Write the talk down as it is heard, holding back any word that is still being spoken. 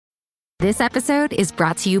This episode is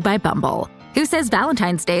brought to you by Bumble. Who says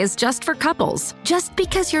Valentine's Day is just for couples? Just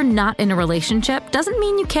because you're not in a relationship doesn't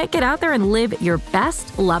mean you can't get out there and live your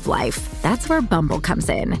best love life. That's where Bumble comes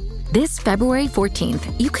in. This February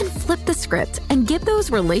 14th, you can flip the script and give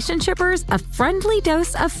those relationshipers a friendly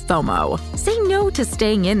dose of FOMO. Say no to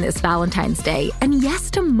staying in this Valentine's Day and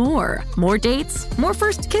yes to more. More dates, more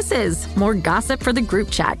first kisses, more gossip for the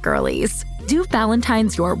group chat girlies. Do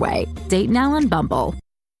Valentine's your way. Date now on Bumble.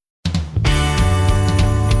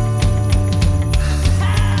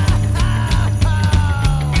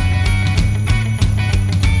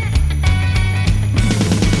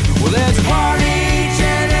 There's a party each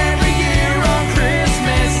and every year on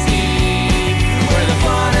Christmas Eve, where the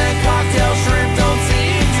fun and cocktail shrimp don't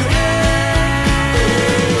seem to end.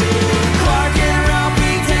 Clark and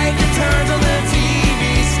Ralphie taking turns on the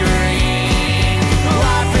TV screen,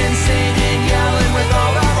 laughing, singing, yelling with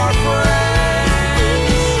all of our friends.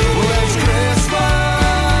 Well, it's Christmas,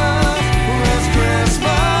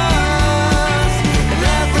 and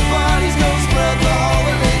let the parties go spread the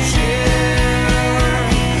holiday cheer.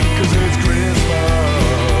 It's Christmas.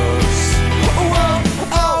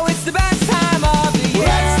 Oh, it's the best time of the year.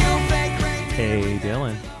 Hey,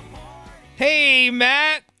 Dylan. Hey,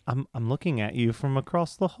 Matt. I'm looking at you from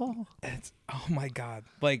across the hall. Oh my God.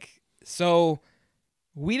 So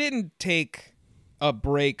we didn't take a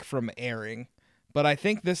break from airing, but I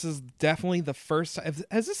think this is definitely the first time.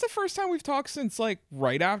 Is this the first time we've talked since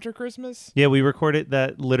right after Christmas? Yeah, we recorded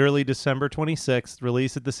that literally December 26th,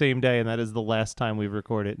 released it the same day, and that is the last time we've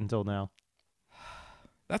recorded until now.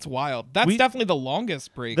 That's wild. That's definitely the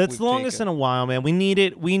longest break. That's the longest in a while, man. We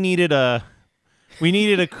needed a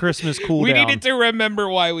Christmas cool We down. needed to remember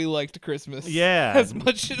why we liked Christmas. Yeah. As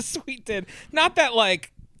much as we did. Not that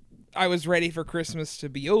I was ready for Christmas to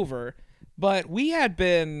be over, but we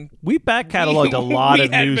back cataloged a lot of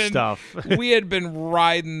new stuff. We had been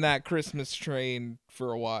riding that Christmas train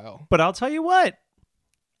for a while. But I'll tell you what,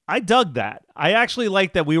 I dug that. I actually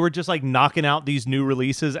liked that we were just knocking out these new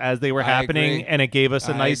releases as they were happening, agree. and it gave us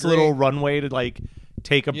a nice little runway to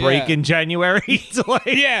take a break Yeah. in January.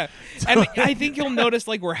 Yeah. And I think you'll notice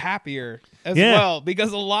we're happier as well,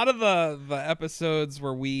 because a lot of the episodes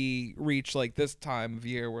where we reach this time of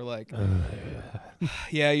year, we're like,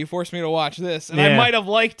 yeah, you forced me to watch this, and I might have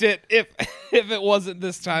liked it if it wasn't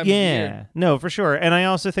this time of year. Yeah, no, for sure. And I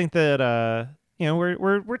also think that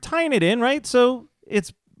we're tying it in, right? So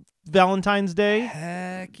it's Valentine's Day.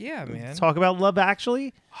 Heck yeah, man. Let's talk about Love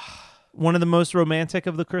Actually, one of the most romantic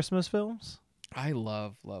of the Christmas films. I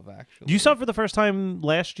love Love Actually. You saw it for the first time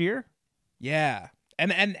last year? Yeah.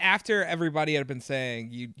 And after everybody had been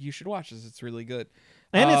saying you should watch this, it's really good.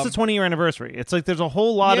 And it's the 20-year anniversary. It's there's a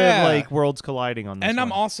whole lot of worlds colliding on this. And I'm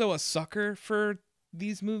one. also a sucker for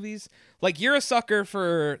these movies. You're a sucker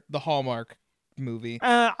for the Hallmark movie.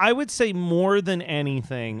 I would say more than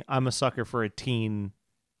anything, I'm a sucker for a teen.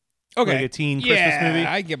 Okay. A teen Christmas movie.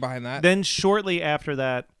 I get behind that. Then shortly after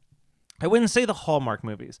that, I wouldn't say the Hallmark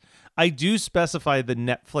movies. I do specify the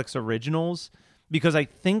Netflix originals because I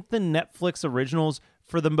think the Netflix originals,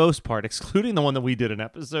 for the most part, excluding the one that we did an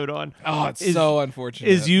episode on, so unfortunate,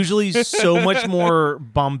 is usually so much more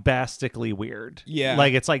bombastically weird. Yeah.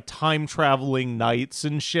 It's time traveling knights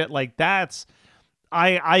and shit. That's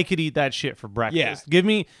I could eat that shit for breakfast. Yeah.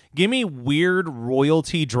 Give me weird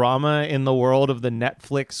royalty drama in the world of the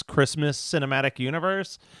Netflix Christmas cinematic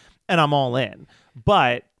universe, and I'm all in.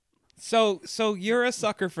 But so you're a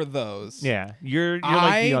sucker for those. yeah, you're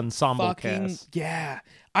the ensemble cast. Yeah.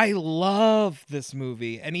 I love this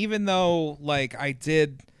movie. And even though I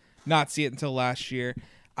did not see it until last year,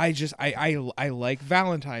 I like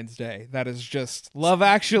Valentine's Day. That is just Love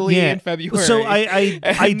Actually in February. So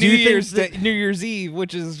I do think New Year's Eve,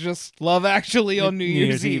 which is just Love Actually on New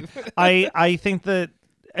Year's Eve. I think that,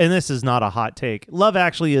 and this is not a hot take, Love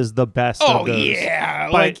Actually is the best of those. Yeah,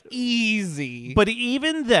 but, easy. But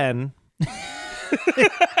even then,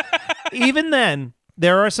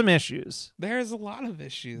 there are some issues. There's a lot of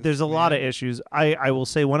issues. There's a lot of issues. I will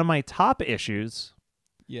say one of my top issues.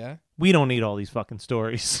 Yeah. We don't need all these fucking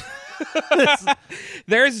stories.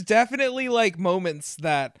 There's definitely moments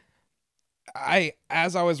that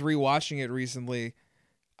as I was rewatching it recently,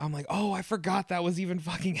 I'm like, oh, I forgot that was even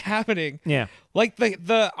fucking happening. Yeah.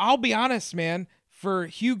 I'll be honest, man, for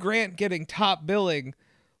Hugh Grant getting top billing,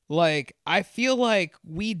 I feel like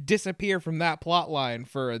we disappear from that plot line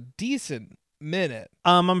for a decent minute.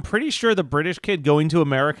 I'm pretty sure the British kid going to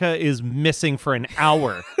America is missing for an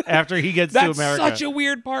hour after he gets to America. That's such a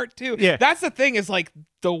weird part too. Yeah. That's the thing, is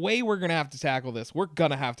the way we're gonna have to tackle this, we're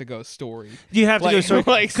gonna have to go story. You have to go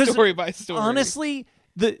story, story by story. Honestly,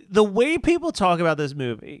 the way people talk about this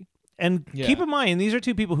movie, And Yeah. keep in mind, these are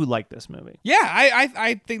two people who like this movie. Yeah,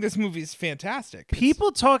 I think this movie is fantastic.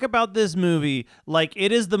 People talk about this movie like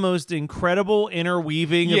it is the most incredible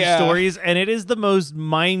interweaving of Yeah. stories, and it is the most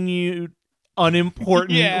minute,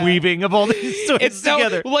 unimportant Yeah. weaving of all these stories It's so,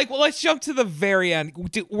 together. well, let's jump to the very end.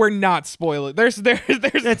 We're not spoiling. There's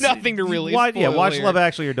nothing to really watch, spoil watch here. Love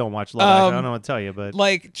Actually or don't watch Love Actually. I don't know what to tell you, but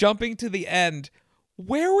Like jumping to the end,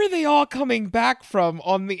 where were they all coming back from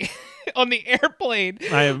on the on the airplane?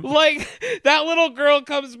 Like that little girl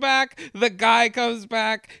comes back, the guy comes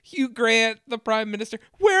back, Hugh Grant, the Prime Minister.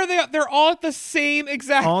 Where are they? They're all at the same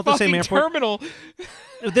exact all at the same fucking airport. terminal.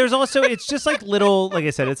 There's also, it's just like little, like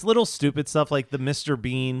I said, it's little stupid stuff like the Mr.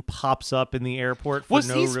 Bean pops up in the airport for Was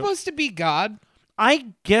no he real... supposed to be God? I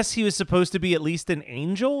guess he was supposed to be at least an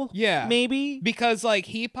angel. Yeah. Maybe. Because like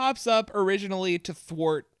he pops up originally to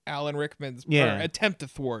thwart Alan Rickman's Yeah. or attempt to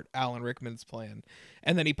thwart Alan Rickman's plan,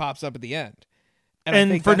 and then he pops up at the end. I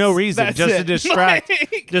And think for no that's- reason, that's just to it. distract.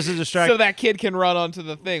 Like, Just to distract. so that kid can run onto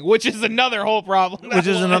the thing, which is another whole problem. Which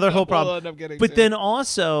is another whole We'll problem. end up getting But to. then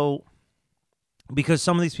also, because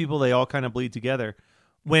some of these people, they all kind of bleed together.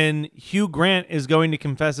 When Hugh Grant is going to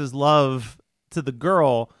confess his love to the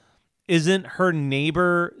girl, isn't her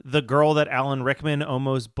neighbor the girl that Alan Rickman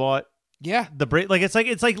almost bought yeah, the like it's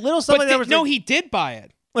like little stuff but like that. Where it's no, like, he did buy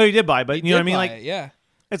it. well, he did buy, but He you know what I did mean? buy Like it, yeah,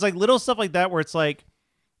 it's like little stuff like that where it's like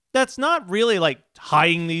that's not really like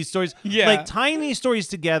tying these stories. Yeah. Like tying these stories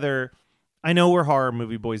together. I know we're horror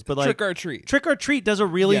movie boys, but like Trick or Treat. Trick or Treat does a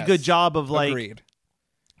really Yes. good job of like Agreed.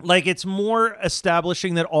 like it's more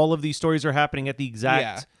establishing that all of these stories are happening at the exact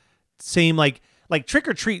Yeah. same like Trick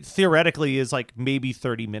or Treat theoretically is like maybe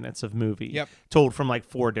 30 minutes of movie Yep. told from like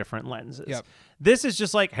 4 different lenses. Yep. This is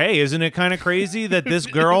just like, hey, isn't it kind of crazy that this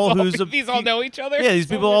girl These all know each other. yeah, these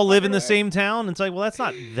people all live in the Fucking same town. It's like, well, that's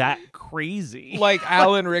not that crazy. like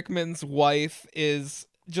Alan Rickman's wife is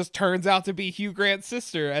just turns out to be Hugh Grant's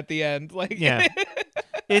sister at the end. Like Yeah.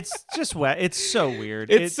 It's just wet. It's so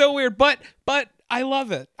weird. it's so weird, but I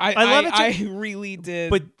love it. I love it too. I really did.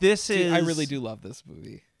 But this is I really do love this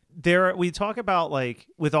movie. There we talk about like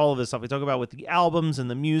with all of this stuff we talk about with the albums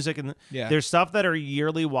and the music and Yeah. there's stuff that are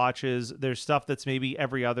yearly watches, there's stuff that's maybe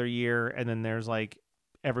every other year, and then there's like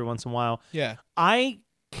every once in a while. Yeah. I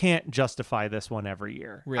can't justify this one every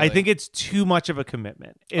year. Really? I think it's too much of a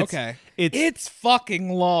commitment. Okay. it's It's fucking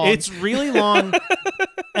long. it's really long.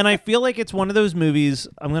 And I feel like it's one of those movies.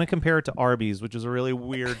 I'm going to compare it to Arby's, which is a really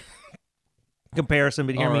weird comparison,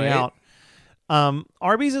 but hear All me right. out.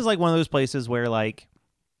 Arby's is like one of those places where like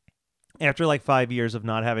after like 5 years of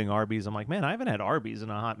not having Arby's, I'm like, man, I haven't had Arby's in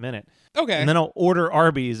a hot minute. okay. And then I'll order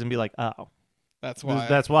Arby's and be like, oh, That's why.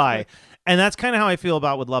 that's why. And that's kind of how I feel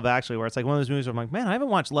about with Love Actually, where it's like one of those movies where I'm like, man, I haven't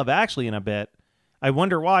watched Love Actually in a bit. I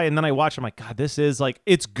wonder why. And then I watch, I'm like, God, this is like,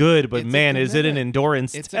 it's good, but It's a man, is it an commitment.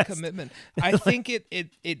 endurance It's test? a commitment. I think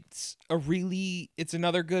it's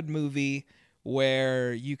another good movie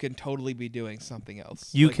where you can totally be doing something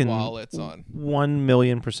else. You like, can while it's on.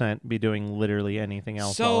 1,000,000% be doing literally anything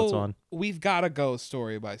else while it's So on. we've got to go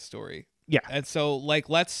story by story. Yeah. And so like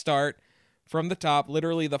let's start from the top.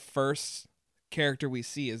 Literally the first character we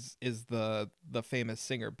see is the famous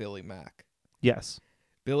singer Billy Mack. Yes.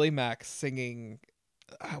 Billy Mack singing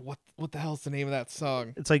what the hell's the name of that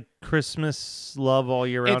song? It's like Christmas Love All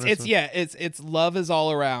Year Round. It's Love Is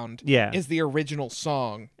All Around. Yeah. Is the original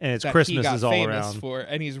song. And it's that Christmas he got Is All famous Around. for,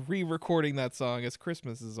 and he's re-recording that song as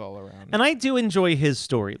Christmas Is All Around. And I do enjoy his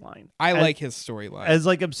storyline. I As- like his storyline. As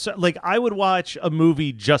like like I would watch a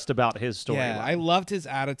movie just about his storyline. Yeah, I loved his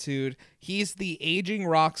attitude. He's the aging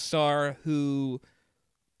rock star who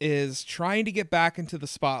is trying to get back into the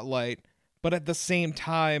spotlight, but at the same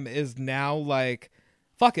time is now like,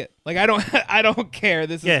 fuck it. Like I don't care.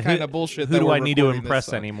 This is kind of bullshit. Who that do we're I need to recording this impress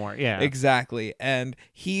song. anymore? Yeah. Exactly. And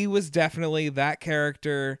he was definitely that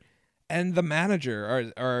character, and the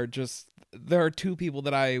manager are just, there are two people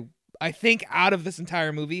that I think out of this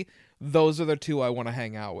entire movie, those are the two I want to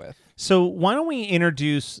hang out with. So why don't we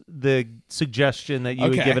introduce the suggestion that you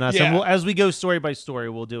had Okay, given us, yeah. and as we go story by story,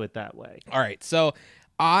 we'll do it that way. All right. So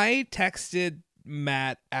I texted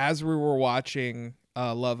Matt as we were watching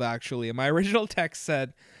Love Actually, and my original text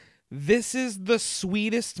said, "This is the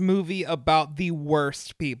sweetest movie about the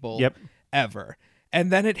worst people Yep. ever."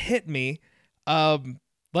 And then it hit me.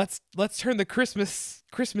 Let's turn the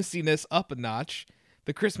Christmassiness up a notch,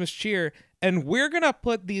 the Christmas cheer, and we're gonna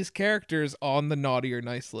put these characters on the naughty or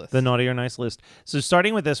nice list. The naughty or nice list. So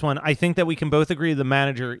starting with this one, I think that we can both agree the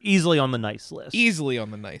manager easily on the nice list. Easily on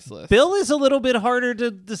the nice list. Bill is a little bit harder to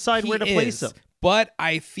decide where to place him. But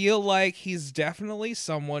I feel like he's definitely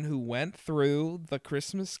someone who went through the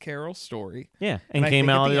Christmas Carol story. Yeah, and I came think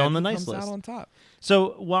at out the on end the he nice comes list. out on top.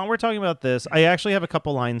 So while we're talking about this, I actually have a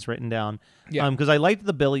couple lines written down. Yeah. Because I liked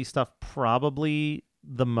the Billy stuff probably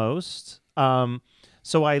the most.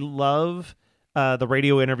 So I love the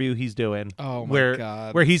radio interview he's doing. Oh my where,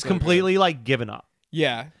 God, where he's so completely like given up.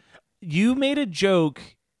 Yeah. You made a joke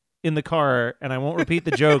in the car, and I won't repeat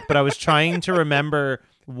the joke, but I was trying to remember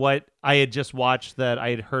what I had just watched that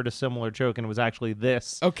I had heard a similar joke, and it was actually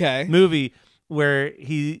this Okay. movie where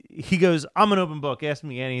he goes, I'm an open book, ask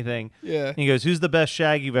me anything. Yeah. And he goes, who's the best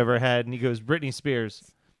shag you've ever had? And he goes, Britney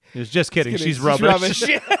Spears. He goes, just kidding, she's rubbish.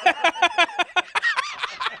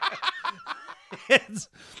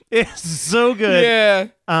 It's so good. Yeah.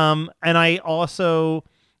 And I also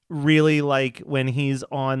really like when he's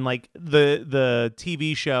on like the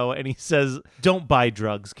TV show and he says, don't buy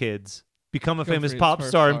drugs, kids. Become a famous pop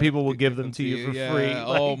star and people will give them to you for free.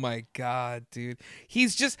 Like, oh my God, dude.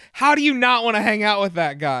 He's just, how do you not want to hang out with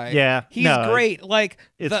that guy? Yeah, He's no, great. Like,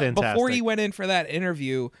 it's fantastic. Before he went in for that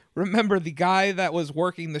interview, remember the guy that was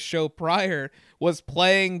working the show prior was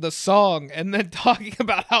playing the song and then talking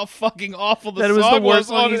about how fucking awful the that song was the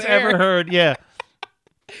worst on one he's air. ever heard. Yeah.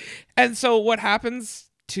 And so what happens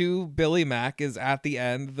to Billy Mack is at the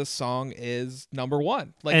end, the song is number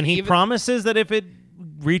one. Like, And he even, promises that if it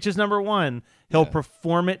reaches number one, he'll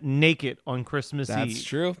perform it naked on Christmas Eve. That's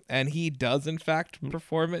true. And he does, in fact,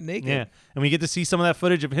 perform it naked. Yeah. And we get to see some of that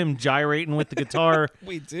footage of him gyrating with the guitar.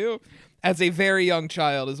 We do. As a very young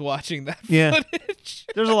child is watching that Yeah. footage.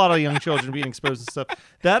 There's a lot of young children being exposed to stuff.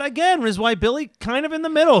 That, again, is why Billy kind of in the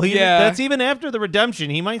middle. Yeah. That's even after the redemption.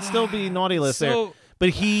 He might still be naughty list there. But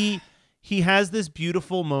he has this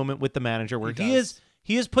beautiful moment with the manager where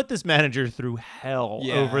he has put this manager through hell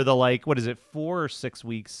over the, like, what is it, 4 or 6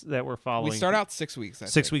 weeks that we're following. We start out 6 weeks, I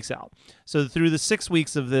think. 6 weeks out. So through the 6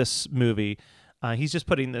 weeks of this movie, he's just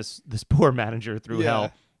putting this poor manager through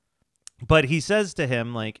hell. But he says to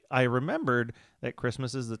him, like, I remembered that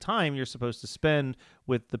Christmas is the time you're supposed to spend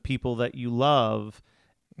with the people that you love,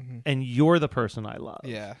 and you're the person I love.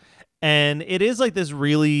 Yeah. And it is like this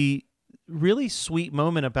really, really sweet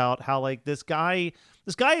moment about how, like, this guy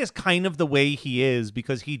is kind of the way he is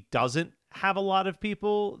because he doesn't have a lot of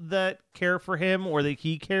people that care for him or that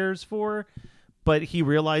he cares for, but he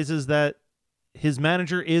realizes that his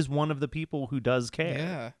manager is one of the people who does care.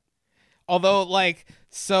 Yeah. Although, like,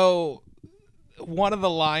 so one of the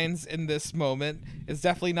lines in this moment is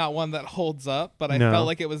definitely not one that holds up, but I felt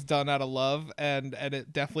like it was done out of love, and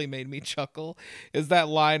it definitely made me chuckle, is that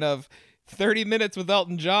line of 30 minutes with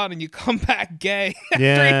Elton John and you come back gay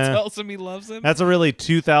after he tells him he loves him. That's a really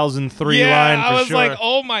 2003 line for I was sure. like,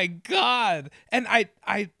 oh my God. And I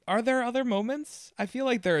are there other moments? I feel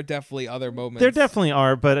like there are definitely other moments. There definitely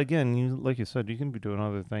are, but again, like you said, you can be doing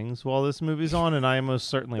other things while this movie's on, and I most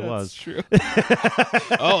certainly was. That's true.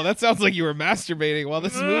 Oh, that sounds like you were masturbating while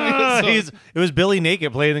this movie was on. It was Billy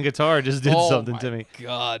naked playing the guitar, just did something to me.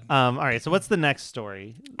 God. All right, so what's the next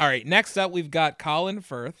story? All right, next up we've got Colin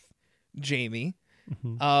Firth, Jamie,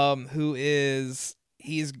 who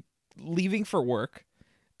he's leaving for work,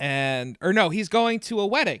 he's going to a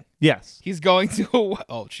wedding. Yes. He's going to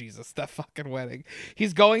oh Jesus, that fucking wedding.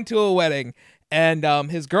 He's going to a wedding, and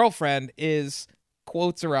his girlfriend is,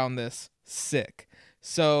 quotes around this, sick.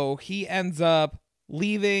 So he ends up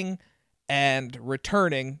leaving and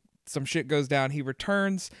returning. Some shit goes down. He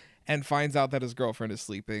returns and finds out that his girlfriend is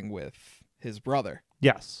sleeping with his brother.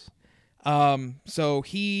 Yes. So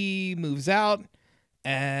he moves out,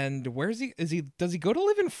 and does he go to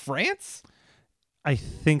live in France? I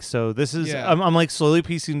think so. This is Yeah. I'm like slowly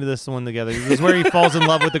piecing this one together. This is where he falls in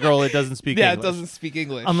love with the girl that doesn't speak English. It doesn't speak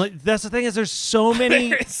English. I'm like, that's the thing, is there's so many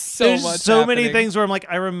There's so many happening. things where I'm like,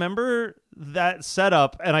 I remember that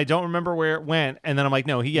setup and I don't remember where it went, and then I'm like,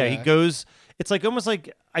 no, he goes, it's like almost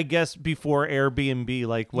like, I guess, before Airbnb,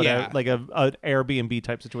 like whatever, like a Airbnb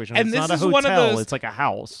type situation. And it's this not a is hotel, one of those, it's like a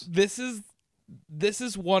house. This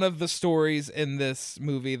is one of the stories in this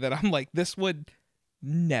movie that I'm like, this would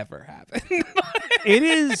never happen. It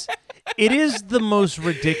is the most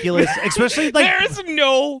ridiculous, especially like there's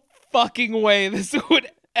no fucking way this would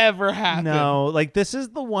ever happen. No, like this is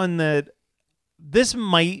the one that this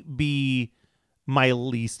might be my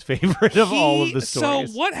least favorite of all of the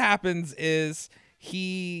stories. So what happens is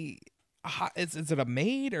is it a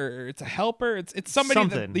maid or it's a helper? It's somebody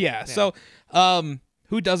Something. Yeah. So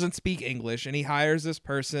who doesn't speak English, and he hires this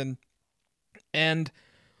person, and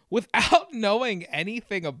without knowing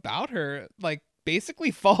anything about her, like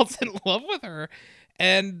basically falls in love with her.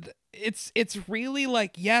 And it's really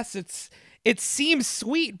like, yes, it seems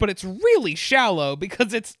sweet, but it's really shallow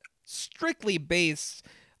because it's strictly based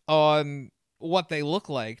on what they look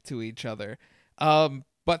like to each other.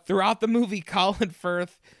 But throughout the movie, Colin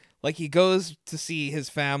Firth, like, he goes to see his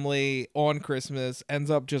family on Christmas,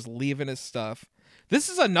 ends up just leaving his stuff. This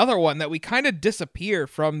is another one that we kind of disappear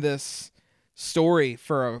from this story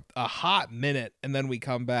for a hot minute, and then we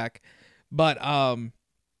come back. But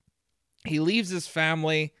he leaves his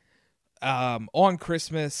family on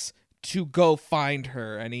Christmas to go find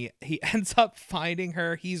her, and he ends up finding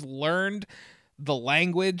her. He's learned the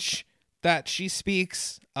language that she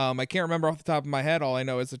speaks. I can't remember off the top of my head. All I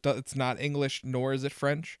know is it's not English, nor is it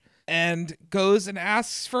French. And goes and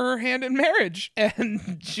asks for her hand in marriage,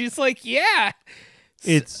 and she's like, "Yeah."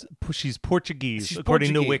 She's Portuguese,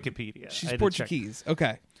 according to Wikipedia. She's Portuguese.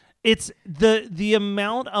 Okay. It's the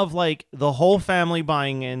amount of, like, the whole family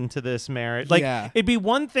buying into this marriage. Like, it'd be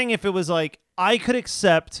one thing if it was like, I could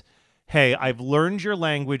accept, hey, I've learned your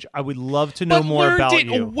language, I would love to know more about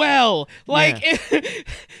you. Learned it well. Like,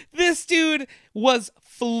 this dude was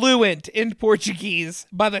fluent in Portuguese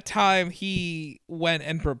by the time he went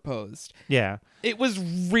and proposed. Yeah. It was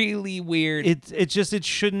really weird. It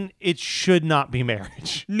should not be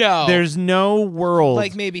marriage. No. There's no world.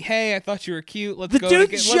 Like, maybe, hey, I thought you were cute. The dude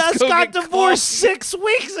just got divorced 6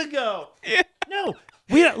 weeks ago. Yeah. No.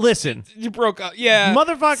 Listen. You broke up. Yeah.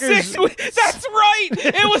 Motherfuckers. 6 weeks. That's right.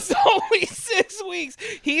 It was only 6 weeks.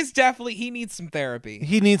 He needs some therapy.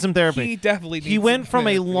 He needs some therapy. He definitely needs He went some from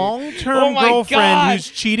therapy. a long-term girlfriend who's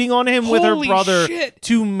cheating on him with her Holy brother shit.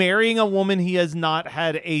 to marrying a woman he has not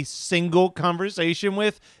had a single conversation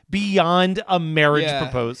with beyond a marriage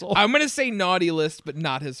proposal. I'm going to say naughty list, but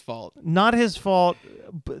not his fault. Not his fault.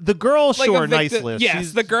 The girl, Like sure, nice list.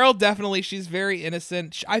 Yes, the girl, definitely. She's very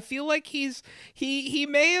innocent. I feel like he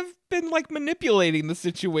may have been, like, manipulating the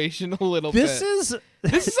situation a little bit. This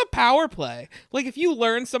is a power play. Like, if you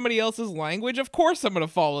learn somebody else's language, of course I'm going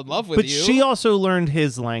to fall in love with you. But she also learned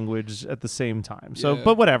his language at the same time. So,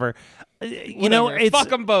 but whatever. You know, it's fuck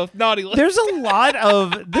them both. Naughty list. There's a lot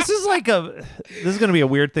of this is going to be a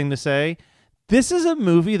weird thing to say. This is a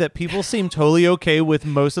movie that people seem totally okay with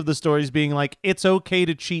most of the stories being like, it's okay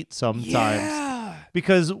to cheat sometimes. Yeah.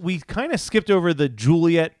 Because we kind of skipped over the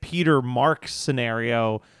Juliet, Peter, Mark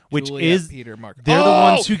scenario, which is Peter, Mark. They're the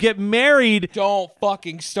ones who get married. Don't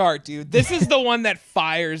fucking start, dude. This is the one that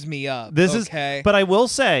fires me up. But I will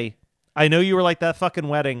say, I know you were like that fucking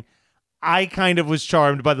wedding. I kind of was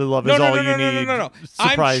charmed by the love is all you need. No.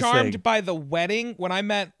 Surprise I'm charmed thing. by the wedding. When I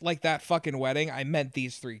meant like that fucking wedding, I meant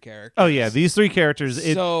these three characters. Oh yeah, these three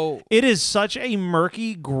characters. So it is such a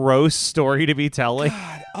murky, gross story to be telling.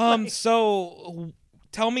 God, so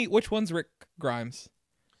tell me which one's Rick Grimes.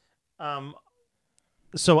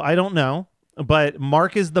 So I don't know, but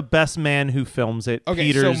Mark is the best man who films it. Okay,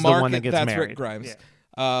 Peter's so Mark, the one that gets that's married. Rick Grimes.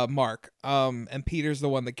 Yeah. Mark. And Peter's the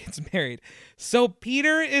one that gets married. So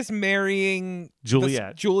Peter is marrying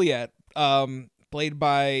Juliet. Juliet, played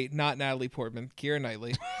by not Natalie Portman, Keira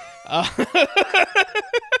Knightley.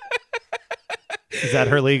 Is that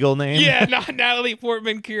her legal name? Yeah, not Natalie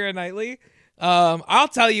Portman, Keira Knightley. I'll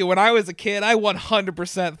tell you, when I was a kid, I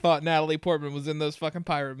 100% thought Natalie Portman was in those fucking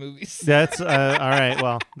pirate movies. That's all right.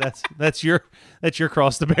 Well, that's your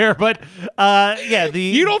cross to bear. But yeah,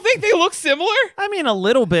 you don't think they look similar? I mean, a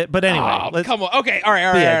little bit. But anyway, come on. Okay, all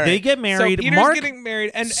right. They get married. So Peter's Mark, getting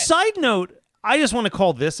married. And side note, I just want to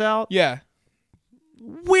call this out. Yeah.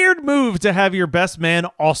 Weird move to have your best man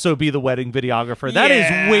also be the wedding videographer. That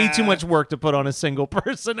is way too much work to put on a single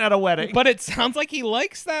person at a wedding. But it sounds like he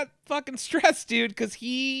likes that fucking stress, dude, because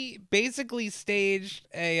he basically staged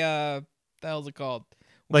a the hell's it called?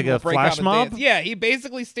 Like a flash mob? Yeah, he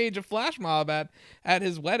basically staged a flash mob at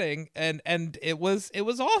his wedding, and it was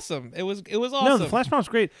awesome. It was awesome. No, the flash mob's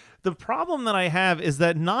great. The problem that I have is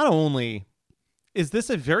that not only is this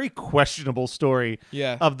a very questionable story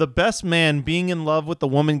of the best man being in love with the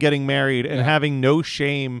woman getting married and having no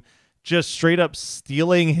shame, just straight up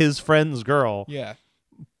stealing his friend's girl. Yeah.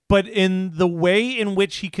 But in the way in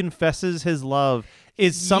which he confesses his love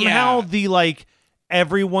is somehow the like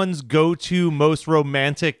everyone's go-to most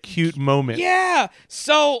romantic cute moment. Yeah.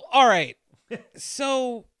 So, all right.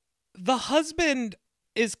 So the husband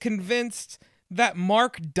is convinced that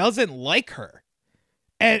Mark doesn't like her.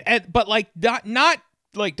 But like not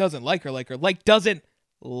like doesn't like her, like doesn't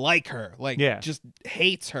like her, like just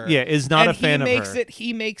hates her. Yeah, is not a fan of her.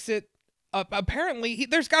 He makes it. Apparently,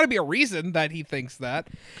 there's got to be a reason that he thinks that.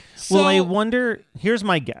 So, well, I wonder. Here's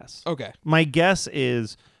my guess. Okay, my guess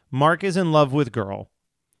is Mark is in love with girl.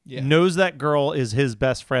 Yeah. Knows that girl is his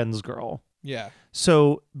best friend's girl. Yeah.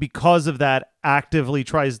 So because of that, actively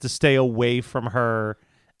tries to stay away from her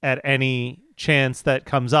at any chance that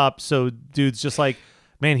comes up. So dude's just like,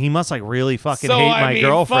 man, he must like really fucking So, hate I my mean,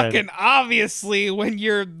 girlfriend. fucking obviously, when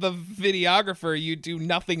you're the videographer, you do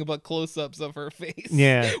nothing but close-ups of her face.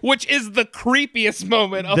 Yeah. Which is the creepiest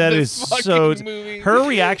moment of That this is fucking so. movie. Her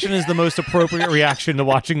reaction is the most appropriate reaction to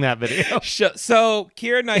watching that video. So,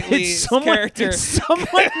 Keira Knightley's character... Someone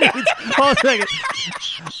needs. Hold on a second.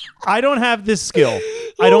 I don't have this skill.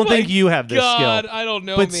 I don't think you have this God, skill. I don't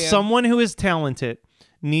know, But man. someone who is talented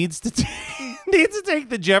needs to take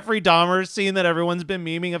the Jeffrey Dahmer scene that everyone's been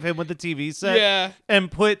memeing of him with the TV set Yeah.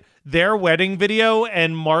 and put their wedding video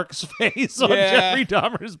and Mark's face on Yeah. Jeffrey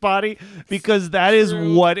Dahmer's body, because that is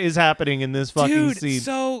True. what is happening in this fucking Dude, scene.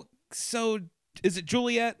 so is it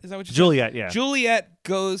Juliet? Is that what you said? Juliet, yeah. Juliet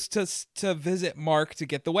goes to visit Mark to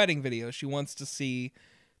get the wedding video. She wants to see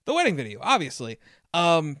the wedding video, obviously.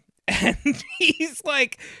 And he's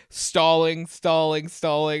like stalling,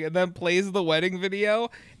 and then plays the wedding video,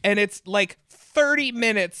 and it's like 30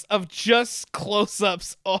 minutes of just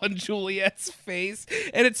close-ups on Juliet's face,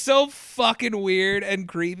 and it's so fucking weird and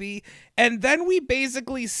creepy. And then we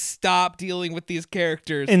basically stop dealing with these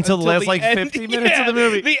characters Until the last, like, end- 50 minutes of the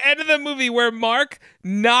movie. The end of the movie, where Mark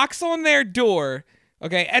knocks on their door.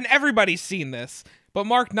 Okay, and everybody's seen this, but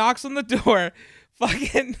Mark knocks on the door.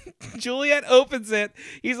 Fucking Juliet opens it.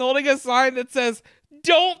 He's holding a sign that says,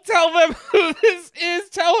 "Don't tell them who this is.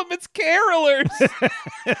 Tell them it's carolers."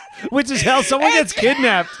 Which is how someone gets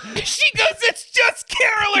kidnapped. She goes, "It's just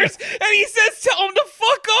carolers." And he says, "Tell them to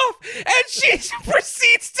fuck off." And she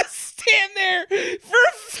proceeds to stand there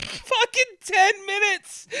for fucking 10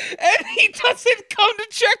 minutes. And he doesn't come to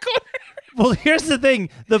check on her. Well, here's the thing.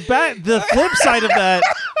 The flip side of that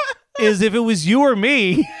is, if it was you or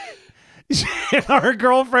me, if our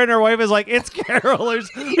girlfriend or wife is like, "It's carolers,"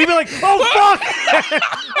 we'd be like, "Oh, fuck."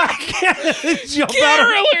 I can't jump out of...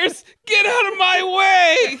 Carolers, get out of my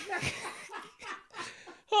way.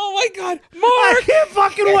 Oh my God, I Mark! can't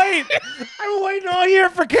fucking wait. I'm waiting all year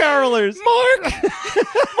for carolers. Mark,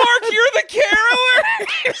 you're the caroler.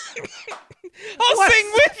 I'll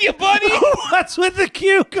sing with you, buddy. What's with the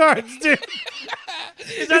cue cards, dude?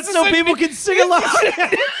 Is that so people can sing along?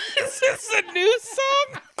 Is this a new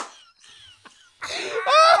song?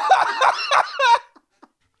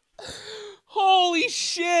 Holy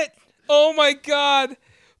shit. Oh my God.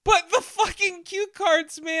 But the fucking cue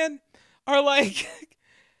cards, man, are like,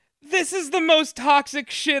 this is the most toxic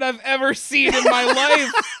shit I've ever seen in my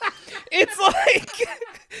life. It's like,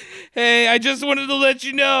 "Hey, I just wanted to let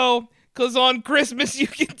you know, because on Christmas you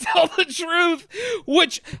can tell the truth,"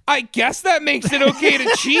 which I guess that makes it okay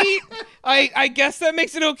to cheat. I guess that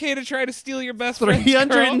makes it okay to try to steal your best friend's girl.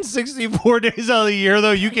 364 days out of the year,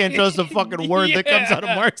 though, you can't trust a fucking word that comes out of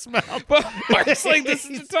Mark's mouth. But Mark's like, "This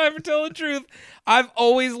is the time for telling the truth. I've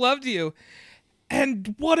always loved you."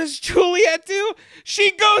 And what does Juliet do?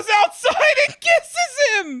 She goes outside and kisses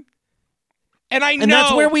him. And I know, And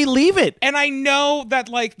that's where we leave it. And I know that,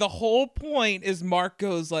 like, the whole point is Mark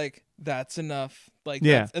goes like, "That's enough." Like,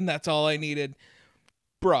 Yeah. that's all I needed.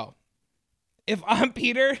 Bro, if I'm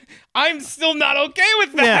Peter, I'm still not okay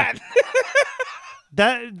with that.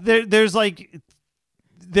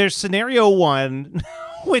 There's scenario one,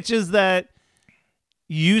 which is that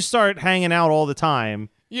you start hanging out all the time,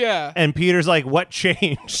 Yeah. and Peter's like, "What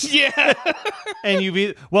changed?" Yeah. And you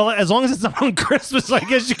be, "Well, as long as it's not on Christmas, I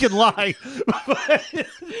guess you can lie."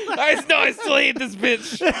 I still hate this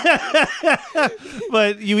bitch.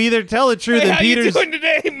 But you either tell the truth, Hey, and how you Peter's doing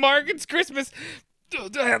today, Mark? It's Christmas.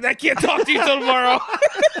 I can't talk to you till tomorrow.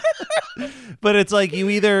 But it's like, you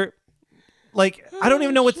either, like, I don't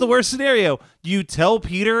even know what's the worst scenario. You tell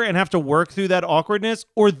Peter and have to work through that awkwardness,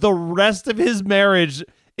 or the rest of his marriage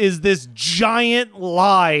is this giant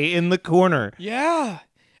lie in the corner. Yeah.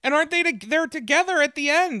 And aren't they're together at the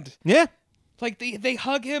end? Yeah. Like, they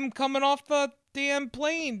hug him coming off the damn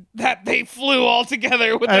plane that they flew all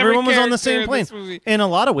together with. Everyone every was on the character same in plane. this movie. In a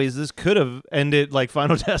lot of ways, this could have ended like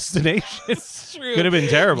Final Destination. It's true. Could have been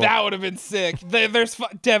terrible. That would have been sick. There's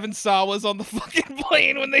Devin Sawa was on the fucking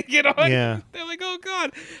plane when they get on. Yeah. They're like, "Oh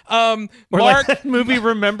God." Or Mark. like that movie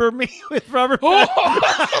Remember Me with Robert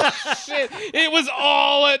Oh shit! It was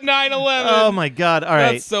all at 9/11. Oh my God. All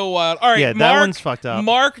right. That's so wild. All right, Yeah, that Mark, one's fucked up.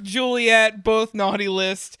 Mark, Juliet, both naughty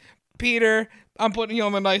list. Peter, I'm putting you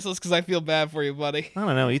on the nice list because I feel bad for you, buddy. I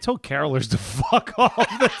don't know. He told carolers to fuck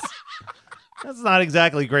off. That's not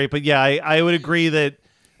exactly great. But yeah, I would agree that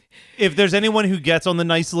if there's anyone who gets on the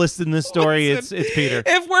nice list in this story, Listen, it's Peter.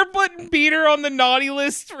 If we're putting Peter on the naughty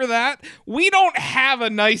list for that, we don't have a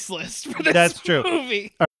nice list for this That's true.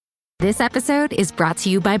 movie. This episode is brought to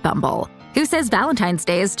you by Bumble. who says Valentine's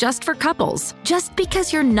Day is just for couples. Just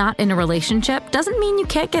because you're not in a relationship doesn't mean you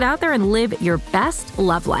can't get out there and live your best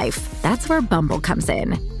love life. That's where Bumble comes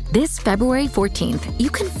in. This February 14th, you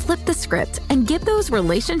can flip the script and give those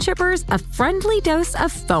relationshippers a friendly dose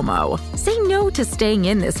of FOMO. Say no to staying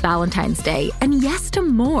in this Valentine's Day and yes to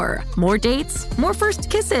more. More dates, more first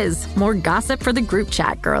kisses, more gossip for the group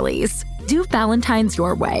chat girlies. Do Valentine's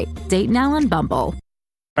your way. Date now on Bumble.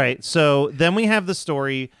 All right, so then we have the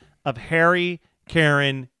story of Harry,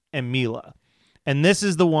 Karen, and Mila. And this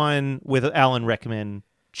is the one with Alan Rickman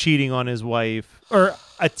cheating on his wife, or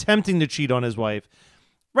attempting to cheat on his wife.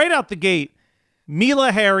 Right out the gate,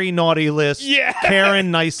 Mila, Harry, naughty list. Yeah.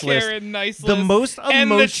 Karen, nice list. Karen, nice The list. most and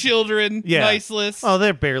the children, Yeah. nice list. Oh,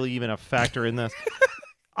 they're barely even a factor in this.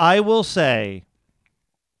 I will say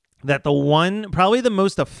that probably the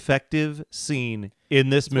most effective scene in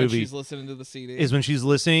this When movie she's listening to the CD. is when she's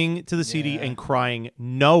listening to the CD Yeah. and crying,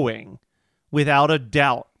 knowing without a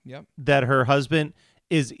doubt Yep. that her husband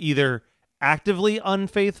is either actively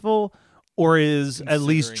unfaithful or is at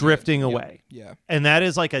least Considering drifting it. Yep. away. Yeah. And that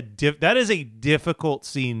is like that is a difficult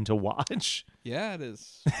scene to watch. Yeah, it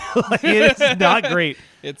is. Like, it is not great.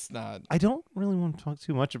 It's not. I don't really want to talk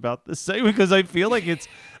too much about this segment because I feel like it's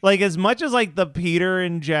like as much as like the Peter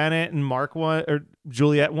and Janet and Mark one or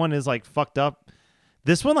Juliet one is like fucked up.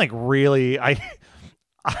 This one like really I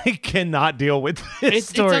cannot deal with this It's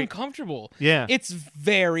story. uncomfortable. Yeah. It's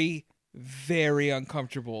very, very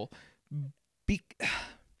uncomfortable.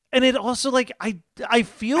 And it also like I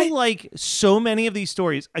feel like so many of these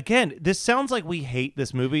stories, again, this sounds like we hate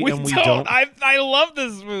this movie We and we don't. don't. I love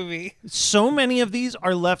this movie. So many of these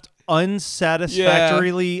are left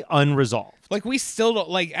unsatisfactorily unresolved. Like we still don't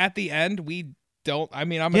like at the end we don't. I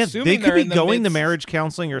mean, I'm Yeah, assuming they could they're be in the going to midst- marriage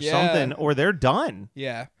counseling or Yeah. something, or they're done.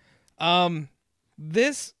 Yeah.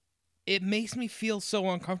 This it makes me feel so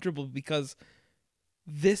uncomfortable because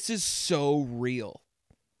this is so real.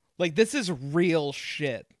 Like this is real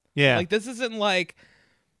shit. Yeah. Like this isn't like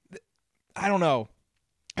I don't know.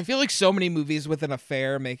 I feel like so many movies with an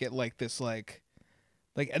affair make it like this like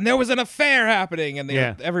and there was an affair happening and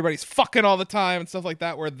everybody's fucking all the time and stuff like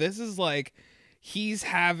that, where this is like he's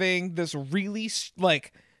having this really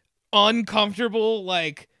like uncomfortable,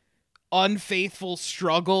 like unfaithful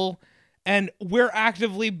struggle, and we're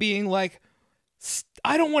actively being like,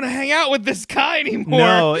 I don't want to hang out with this guy anymore.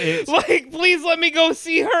 No, it's like, please let me go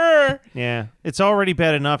see her. yeah. It's already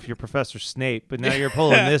bad enough you're Professor Snape, but now you're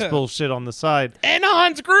pulling this bullshit on the side. And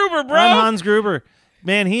Hans Gruber, bro. I'm Hans Gruber.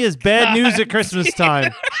 Man, he is bad news at Christmas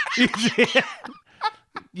time.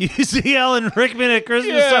 You see Alan Rickman at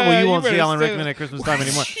Christmas Yeah, time? Well, you you won't see better Alan stay Rickman there. at Christmas time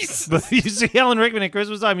anymore. Jesus. But you see Alan Rickman at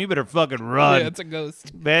Christmas time, you better fucking run. Yeah, it's a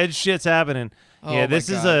ghost. Bad shit's happening. Oh yeah, my this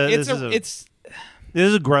is God. a this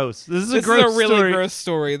is gross. This is a This gross is a really story. gross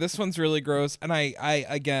story. This one's really gross, and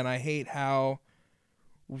I hate how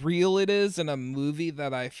real it is in a movie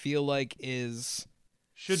that I feel like is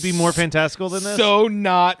Should be more fantastical than this. so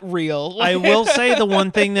not real. I will say the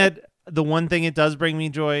one thing it does bring me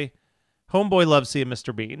joy. Homeboy loves seeing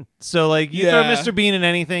Mr. Bean. So like you throw Yeah. Mr. Bean in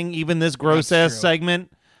anything, even this gross That's ass true.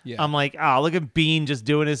 segment, Yeah. I'm like, look at Bean just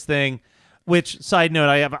doing his thing. Which side note,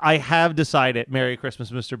 I have decided Merry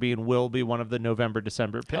Christmas, Mr. Bean will be one of the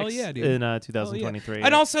November-December picks Hell yeah, dude. in Hell yeah. 2023.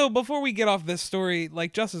 And also, before we get off this story,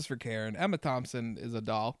 like Justice for Karen, Emma Thompson is a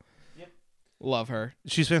doll. Yep. Love her.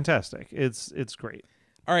 She's fantastic. It's great.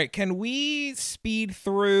 All right, can we speed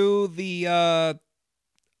through the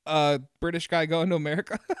British guy going to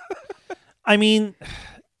America? I mean,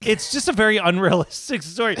 it's just a very unrealistic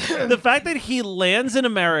story. The fact that he lands in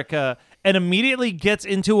America and immediately gets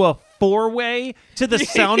into a four-way to the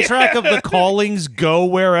soundtrack of The Calling's Go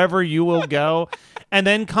Wherever You Will Go, and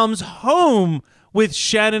then comes home with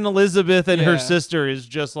Shannon Elizabeth and her Yeah. sister is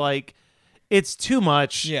just like, it's too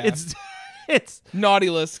much. Yeah. It's Naughty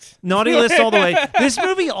list. naughty list all the way. This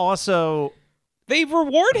movie also... They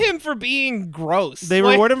reward him for being gross. They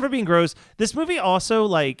reward him for being gross. This movie also,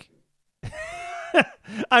 like...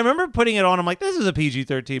 I remember putting it on. I'm like, this is a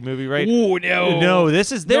PG-13 movie, right? Ooh, no. No,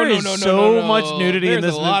 this is there is so much nudity There's in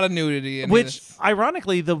this a movie. lot of nudity in Which, this.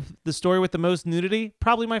 ironically, the story with the most nudity,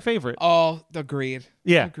 probably my favorite. Oh, agreed.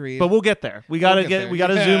 Yeah, Agreed. but we'll get there. We gotta get there. we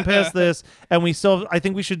gotta zoom past this, and we still. I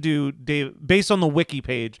think we should do Dave based on the wiki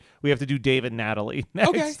page. We have to do Dave and Natalie next.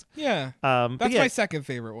 Okay, yeah. but That's yeah, my second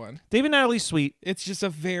favorite one. Dave and Natalie's sweet. It's just a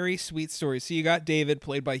very sweet story. So you got David,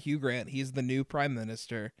 played by Hugh Grant. He's the new prime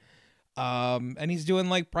minister. And he's doing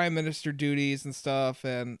like prime minister duties and stuff,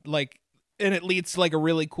 and it leads to like a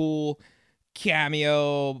really cool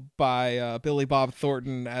cameo by Billy Bob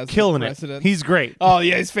Thornton as Killing the it. president. He's great. Oh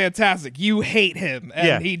yeah, he's fantastic. You hate him, and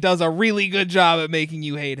Yeah. he does a really good job at making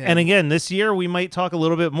you hate him. And again, this year we might talk a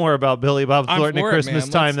little bit more about Billy Bob I'm Thornton at for it, Christmas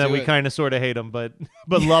man. time Let's that do we it. kind of sort of hate him, but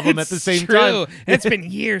love him at the It's same true. time. It's been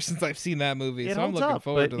years since I've seen that movie, It so I'm holds looking up,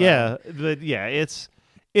 forward to but that. yeah, it's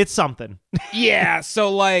something. Yeah,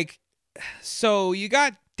 so you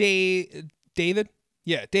got David?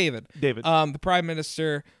 Yeah, David. David. The prime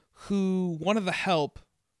minister, who one of the help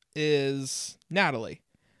is Natalie,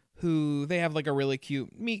 who they have like a really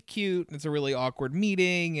cute meet cute. It's a really awkward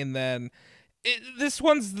meeting, and then this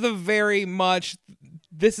one's this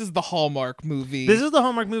is the Hallmark movie. This is the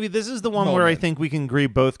Hallmark movie. This is the one where I Moment. think we can agree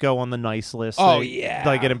both go on the nice list. Oh, like, yeah.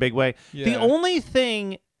 like in a big way. The Yeah. only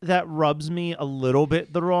thing that rubs me a little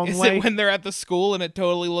bit the wrong Is way. it when they're at the school and it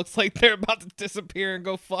totally looks like they're about to disappear and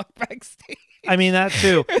go fuck backstage? I mean that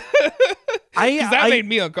too. Because that made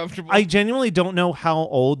me uncomfortable. I genuinely don't know how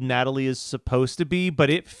old Natalie is supposed to be, but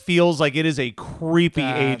it feels like it is a creepy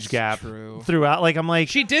That's age gap true. throughout. Like I'm like,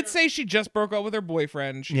 She did say she just broke up with her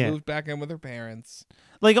boyfriend. She Yeah. moved back in with her parents.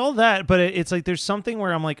 like all that, but it's like there's something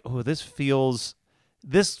where I'm like, oh, this feels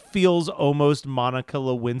almost Monica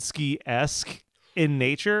Lewinsky-esque in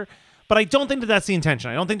nature. But I don't think that that's the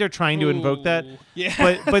intention. I don't think they're trying to invoke that. Ooh,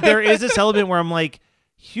 yeah. But there is this element where I'm like,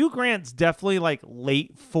 Hugh Grant's definitely like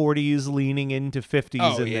late 40s leaning into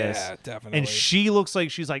 50s in this. definitely. And she looks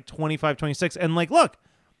like she's like 25, 26. And like, look,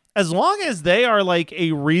 as long as they are like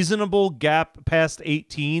a reasonable gap past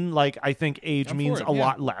 18, like I think age I'm means for it, a yeah.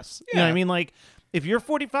 lot less. You know what I Yeah. mean? Like if you're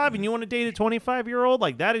 45 and you want to date a 25-year-old,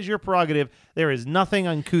 like that is your prerogative. There is nothing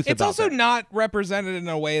uncouth It's about also that. not represented in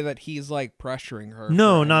a way that he's like pressuring her.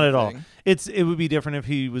 No, for not at all. anything. It would be different if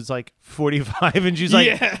he was like 45 and she's like,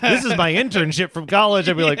 Yeah. "This is my internship from college."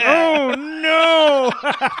 I'd be like, "Oh no!"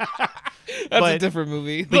 That's But- a different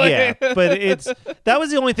movie. But yeah, but that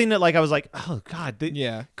was the only thing that like I was like, "Oh God,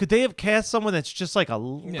 Yeah. could they have cast someone that's just like a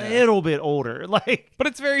little bit older?" Like, But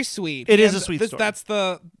it's very sweet. It is And a sweet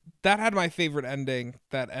story. That had my favorite ending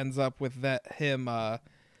that ends up with him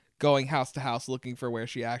going house to house looking for where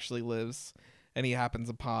she actually lives, and he happens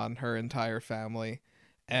upon her entire family.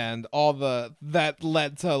 And that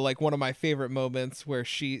led to like one of my favorite moments where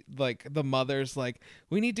she like the mother's like,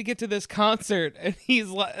 we need to get to this concert, and he's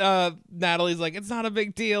like Natalie's like, it's not a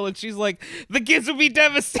big deal, and she's like, the kids would be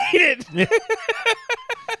devastated.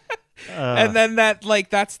 And then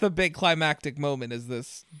that's the big climactic moment, is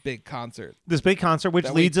this big concert. this big concert, which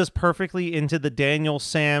That we- leads us perfectly into the Daniel,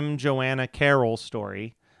 Sam, Joanna, Carol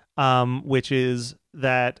story, which is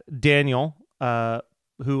that Daniel,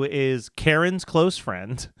 who is Karen's close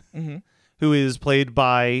friend, who is played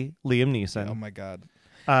by Liam Neeson. Oh my god.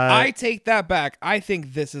 I take that back. I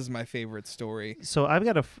think this is my favorite story. So I've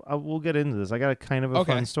got we'll get into this. I got a kind of a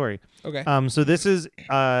Okay. fun story. Okay. So this is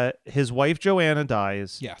his wife Joanna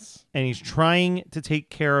dies. Yes. And he's trying to take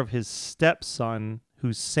care of his stepson,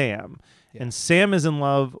 who's Sam. And Sam is in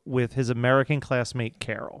love with his American classmate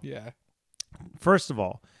Carol. Yeah. First of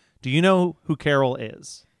all, do you know who Carol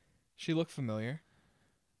is? She looked familiar.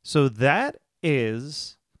 So that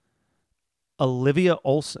is Olivia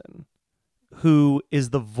Olson, who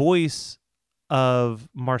is the voice of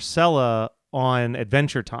Marcella on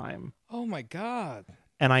Adventure Time. Oh my god.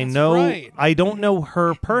 And I That's know right. I don't know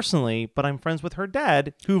her personally, but I'm friends with her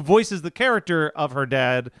dad, who voices the character of her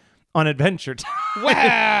dad on Adventure Time.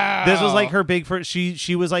 Wow. This was like her big first.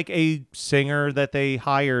 She was like a singer that they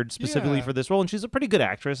hired specifically Yeah. for this role, and she's a pretty good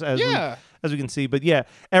actress, as Yeah. we can see. But yeah,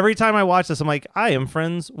 every time I watch this, I'm like, I am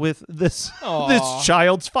friends with this Aw. this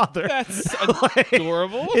child's father. That's Like,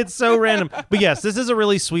 adorable. It's so random. But yes, this is a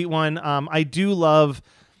really sweet one. I do love.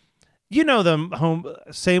 You know them home.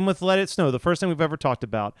 Same with Let It Snow, the first thing we've ever talked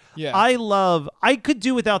about. Yeah. I could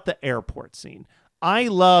do without the airport scene. I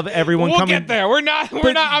love everyone We'll coming. get there. I'm not But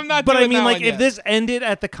doing I mean, that like, one if yet. this ended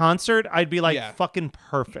at the concert, I'd be like, Yeah. fucking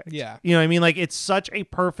perfect. Yeah. You know what I mean? Like, it's such a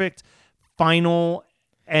perfect final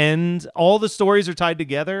end. All the stories are tied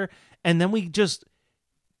together, and then we just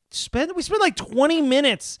spend like 20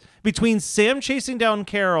 minutes between Sam chasing down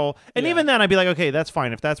Carol, and Yeah. even then I'd be like, okay, that's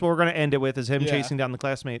fine if that's what we're gonna end it with, is him Yeah. chasing down the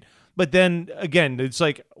classmate. But then again, it's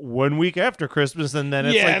like 1 week after Christmas, and then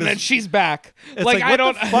it's yeah, like and this, then she's back. it's like, like, I what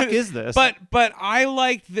don't the fuck is this? But I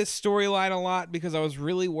liked this storyline a lot because I was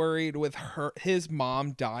really worried with his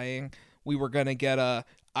mom dying. We were gonna get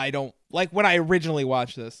when I originally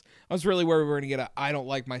watched this, I was really worried we were gonna get I don't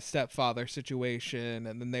like my stepfather situation,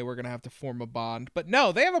 and then they were gonna have to form a bond. But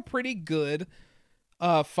no, they have a pretty good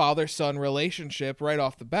father-son relationship right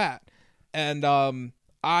off the bat. And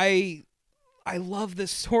I I love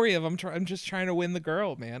this story of I'm just trying to win the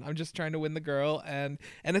girl, man. I'm just trying to win the girl, and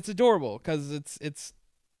it's adorable because it's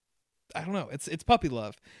I don't know, it's puppy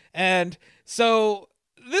love. And so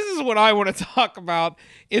this is what I want to talk about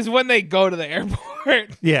is when they go to the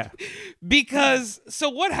airport. Yeah. Because so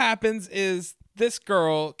what happens is this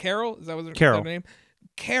girl, Carol, is that what Carol. her name?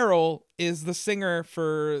 Carol is the singer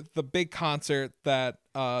for the big concert that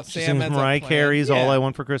She Sam sings ends Mariah up playing. Carey's Yeah. All I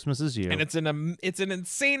Want for Christmas Is You. And it's an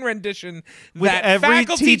insane rendition With that every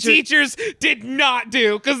faculty teacher- teachers did not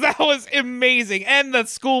do because that was amazing. And the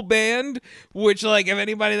school band, which like if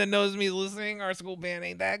anybody that knows me is listening, our school band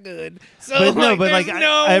ain't that good. So there's no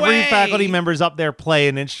every way. faculty member's up there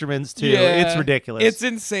playing instruments too. Yeah, It's ridiculous. It's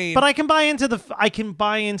insane. But I can buy into the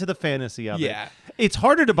fantasy of it. Yeah. It's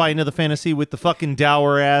harder to buy into the fantasy with the fucking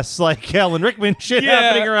dour ass like Alan Rickman shit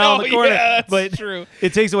happening around the corner. Yeah, that's but true.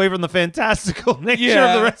 It takes away from the fantastical nature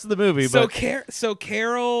Yeah. of the rest of the movie. So But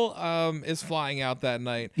Carol is flying out that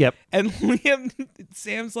night. Yep. And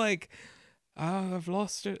Sam's like, oh, I've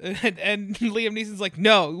lost her. And Liam Neeson's like,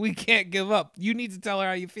 no, we can't give up. You need to tell her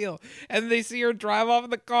how you feel. And they see her drive off in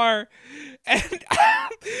the car. And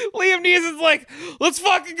Liam Neeson's like, let's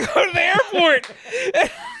fucking go to the airport.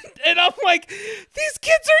 And I'm like, these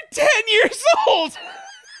kids are 10 years old.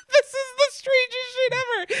 This is the strangest shit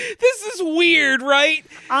ever. This is weird, right?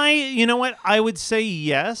 you know what? I would say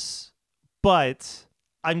yes, but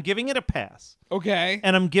I'm giving it a pass. Okay.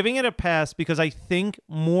 And I'm giving it a pass because I think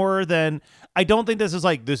I don't think this is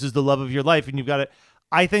like, this is the love of your life and you've got it.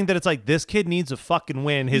 I think that it's like, this kid needs a fucking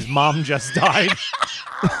win. His mom just died.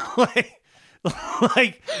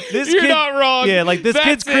 like this You're kid, not wrong. Yeah, like this That's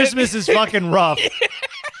kid's it. Christmas is fucking rough.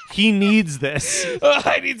 He needs this.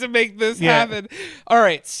 I need to make this Yeah. happen. All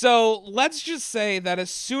right, so let's just say that as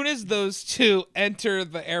soon as those two enter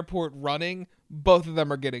the airport running, both of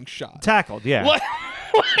them are getting shot. Tackled, yeah. Like,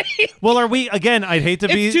 Well, are we again? I'd hate to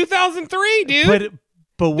be, it's 2003, dude.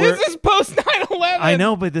 but we're. This is post 9/11. I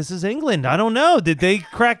know, but this is England. I don't know. Did they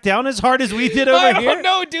crack down as hard as we did over I here? don't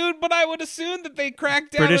know, dude, but I would assume that they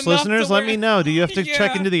cracked down. British enough listeners, to let where- me know. Do you have to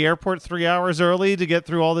check Yeah. into the airport 3 hours early to get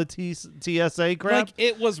through all the TSA crap? Like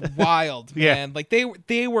it was wild, Yeah. man. Like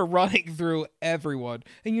they were running through everyone,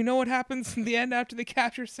 and you know what happens in the end after they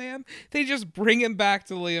capture Sam? They just bring him back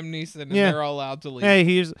to Liam Neeson, and Yeah. they're all allowed to leave. Hey,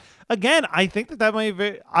 here's again. I think that might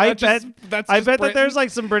be. I bet that's that Britain. there's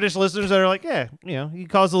like some British listeners that are like, yeah, you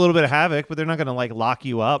caused a little bit of havoc, but they're not gonna like lock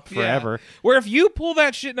you up forever. Yeah. Where if you pull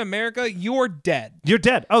that shit in America, you're dead. You're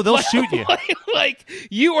dead. Oh, they'll shoot you. like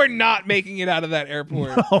you are not making it out of that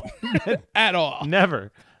airport at all.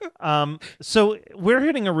 Never. So we're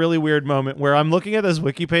hitting a really weird moment where I'm looking at this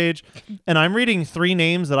wiki page and I'm reading 3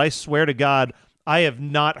 names that I swear to God I have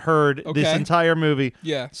not heard this Okay. entire movie.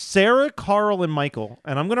 Yeah. Sarah, Carl, and Michael.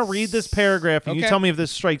 And I'm going to read this paragraph and you Okay. tell me if this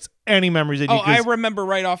strikes any memories in you. Oh, I 'cause remember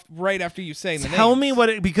right after you saying the name. tell me what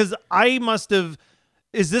it, because I must have,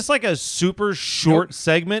 is this like a super short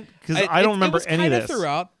segment? Because I don't remember any of this.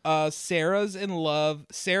 Throughout, Sarah's in love.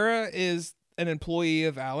 Sarah is an employee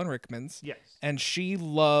of Alan Rickman's. Yes. And she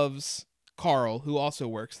loves Carl, who also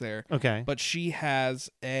works there. Okay. But she has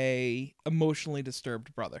a emotionally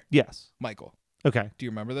disturbed brother, Yes. Michael. Okay. Do you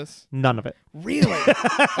remember this? None of it. Really?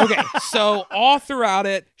 Okay, so all throughout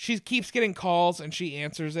it, she keeps getting calls and she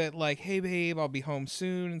answers it like, hey, babe, I'll be home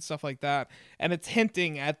soon and stuff like that. And it's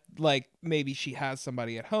hinting at like maybe she has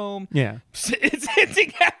somebody at home. Yeah. It's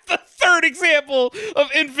hinting at the third example of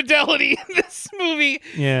infidelity in this movie.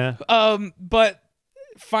 Yeah. But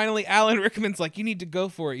finally, Alan Rickman's like, you need to go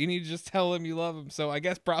for it. You need to just tell him you love him. So I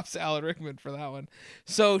guess props to Alan Rickman for that one.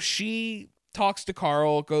 So she talks to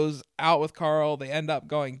Carl, goes out with Carl. They end up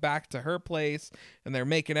going back to her place and they're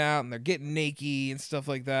making out and they're getting naked and stuff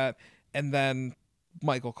like that. And then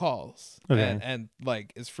Michael calls and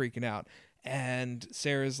like is freaking out. And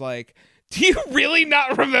Sarah's like, do you really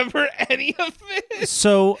not remember any of this?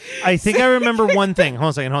 So I think I remember one thing.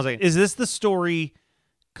 Hold on a second. Is this the story?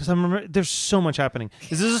 Because I remember there's so much happening.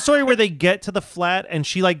 Is this a story where they get to the flat and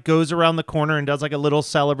she like goes around the corner and does like a little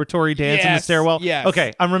celebratory dance in the Yes, stairwell? yes.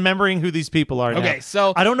 Okay, I'm remembering who these people are now. Okay,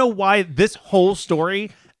 so I don't know why this whole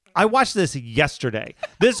story. I watched this yesterday.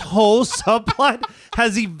 This whole subplot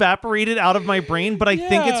has evaporated out of my brain, but I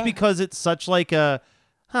think it's Yeah. because it's such like a,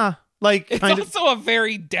 like it's kind of. also a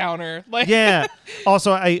very downer. Like, Yeah.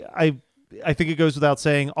 Also, I think it goes without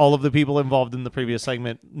saying all of the people involved in the previous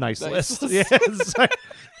segment, nice list. list. Yes.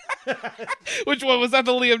 Which one was that?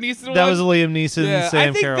 The Liam Neeson one? That was Liam Neeson, Yeah, Sam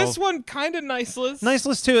I think Carroll. this one kind of nice list. Nice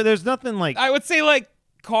list too. There's nothing like. I would say like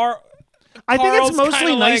Carl. I think it's Carl's mostly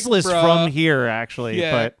kinda nice like, list bruh. from here, actually.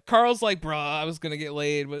 Yeah, But Carl's like, bruh, I was gonna get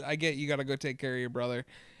laid, but I get you gotta go take care of your brother,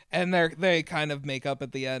 and they kind of make up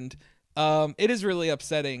at the end. It is really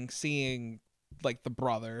upsetting seeing like the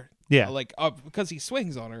brother. Yeah. Like because he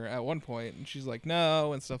swings on her at one point and she's like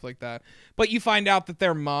no and stuff like that. But you find out that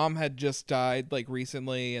their mom had just died like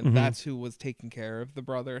recently and that's who was taking care of the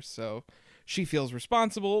brother. So she feels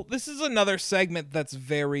responsible. This is another segment that's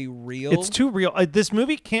very real. It's too real. This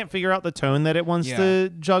movie can't figure out the tone that it wants to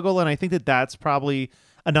juggle, and I think that that's probably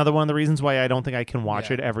another one of the reasons why I don't think I can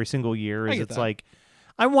watch it every single year. Is it's like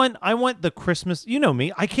I want the Christmas. You know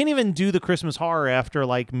me. I can't even do the Christmas horror after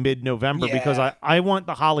like mid-November because I want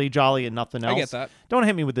the holly jolly and nothing else. I get that. Don't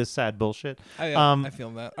hit me with this sad bullshit. I feel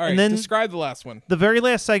that. All right, and then describe the last one. The very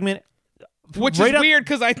last segment, which is weird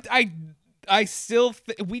because I still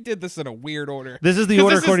we did this in a weird order. This is the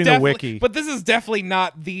order according to Wiki. But this is definitely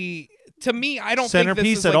not the to me, I don't think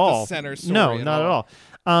this is at like all. The center story. No, not at all.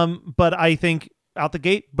 But I think out the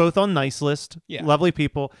gate, both on Nice List, lovely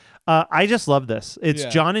people. I just love this. It's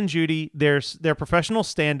John and Judy. They're professional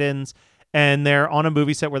stand-ins, and they're on a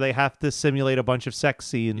movie set where they have to simulate a bunch of sex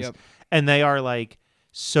scenes, and they are like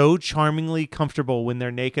so charmingly comfortable when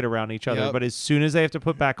they're naked around each other. But as soon as they have to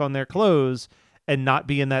put back on their clothes and not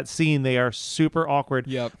be in that scene, they are super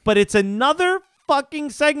awkward. But it's another fucking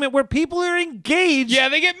segment where people are engaged. Yeah,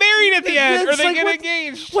 they get married at the end, or they get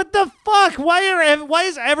engaged. What the fuck? Why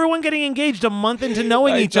is everyone getting engaged a month into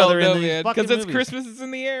knowing each other? Because it's Christmas is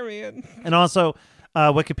in the air, man. And also,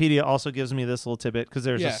 Wikipedia also gives me this little tidbit because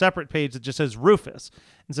there's a separate page that just says Rufus.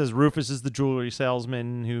 It says Rufus is the jewelry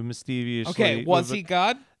salesman who mischievously... Okay, was he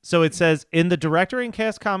God? So it says, in the director and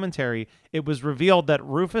cast commentary, it was revealed that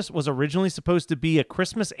Rufus was originally supposed to be a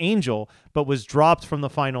Christmas angel, but was dropped from the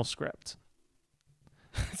final script.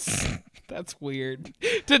 That's weird.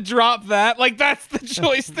 To drop that? Like, that's the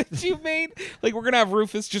choice that you made? Like, we're going to have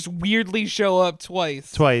Rufus just weirdly show up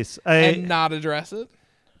twice. And not address it?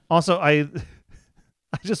 Also, I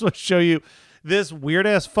just want to show you this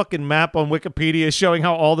weird-ass fucking map on Wikipedia showing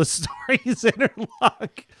how all the stories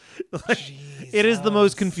interlock. Like, it is the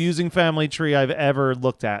most confusing family tree I've ever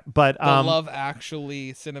looked at. But the Love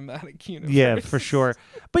Actually cinematic universe. Yeah, for sure.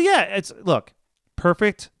 But yeah, it's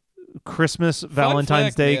perfect Christmas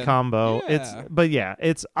Valentine's Day combo. Yeah.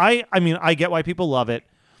 I mean, I get why people love it.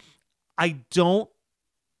 I don't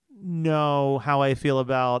know how I feel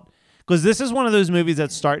about, because this is one of those movies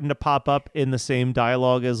that's starting to pop up in the same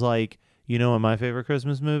dialogue as like, you know what my favorite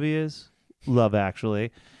Christmas movie is? Love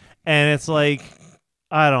Actually. And it's like,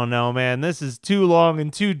 I don't know, man. This is too long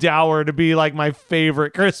and too dour to be like my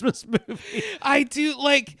favorite Christmas movie. I do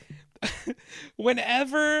like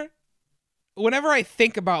whenever I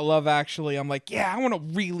think about Love Actually, I'm like, yeah, I want to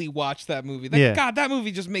really watch that movie. God, that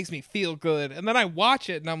movie just makes me feel good. And then I watch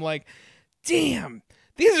it and I'm like, damn,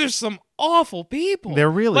 these are some awful people.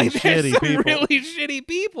 They're really shitty people. Really shitty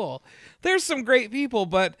people. There's some great people,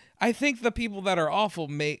 but I think the people that are awful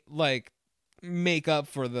make up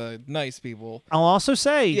for the nice people. I'll also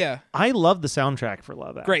say, I love the soundtrack for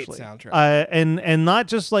Love Actually. Great soundtrack. And not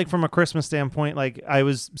just like from a Christmas standpoint, like I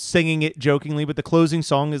was singing it jokingly, but the closing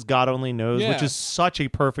song is God Only Knows, which is such a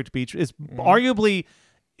perfect beach. It's arguably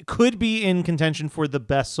could be in contention for the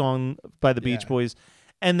best song by the Beach Boys.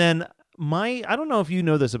 And then I don't know if you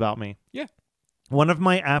know this about me. Yeah. One of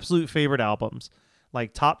my absolute favorite albums,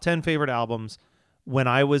 like top 10 favorite albums, when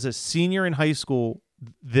I was a senior in high school,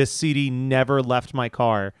 this CD never left my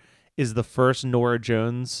car, is the first Norah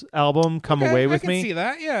Jones album, Come Away With Me. I can see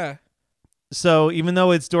that, yeah. So even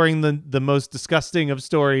though it's during the most disgusting of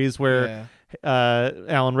stories where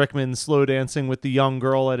Alan Rickman's slow dancing with the young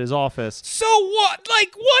girl at his office. So what?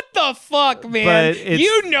 Like, what the fuck, man?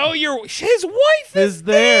 You know his wife is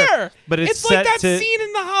there. But it's like that scene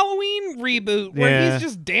in the Halloween reboot where he's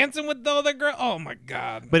just dancing with the other girl. Oh, my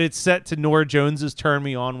God. But it's set to Norah Jones's Turn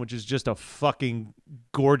Me On, which is just a fucking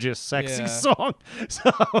gorgeous, sexy song.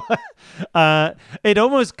 So it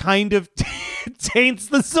almost kind of taints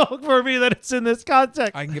the song for me that it's in this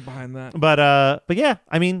context. I can get behind that. But yeah,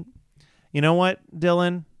 I mean, you know what,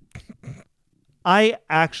 Dylan? I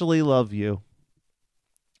actually love you.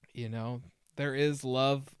 You know, there is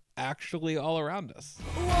love actually all around us.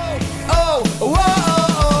 Whoa,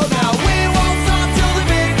 whoa, now we won't stop till the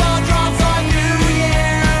big ball drops on New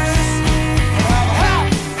Year's.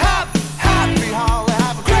 Happy holiday,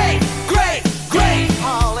 have a great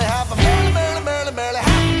holiday, have a merry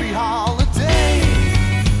happy holiday.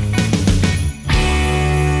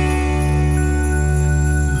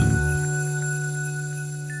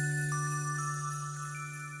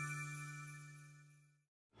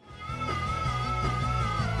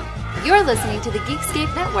 You're listening to the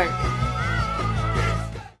Geekscape Network.